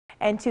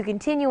And to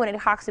continue, when it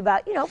talks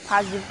about,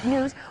 positive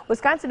news,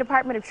 Wisconsin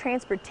Department of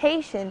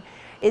Transportation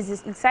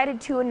is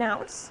excited to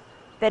announce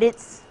that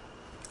it's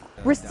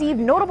received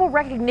notable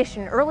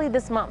recognition early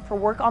this month for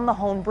work on the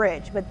Hoan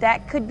Bridge, but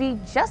that could be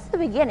just the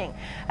beginning.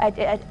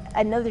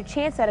 Another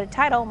chance at a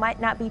title might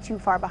not be too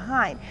far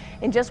behind.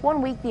 In just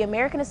 1 week, the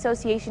American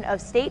Association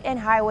of State and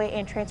Highway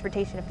and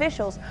Transportation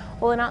Officials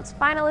will announce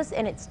finalists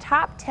in its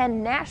top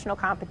 10 national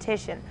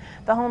competition.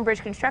 The Hoan Bridge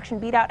construction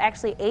beat out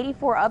actually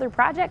 84 other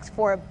projects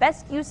for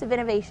best use of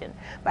innovation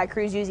by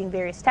crews using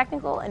various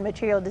technical and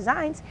material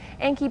designs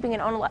and keeping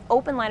an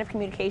open line of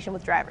communication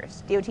with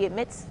drivers. DOT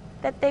admits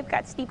that they've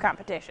got steep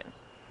competition.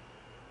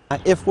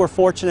 If we're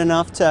fortunate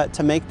enough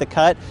to make the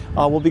cut,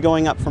 we'll be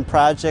going up from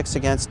projects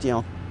against,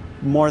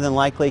 more than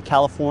likely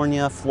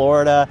California,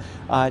 Florida,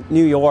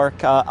 New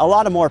York, a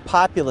lot of more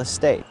populous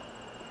states.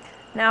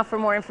 Now, for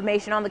more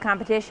information on the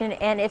competition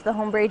and if the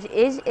Hoan Bridge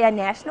is a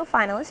national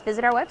finalist,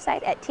 visit our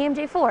website at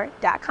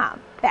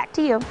WTMJ-TV.com. Back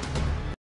to you.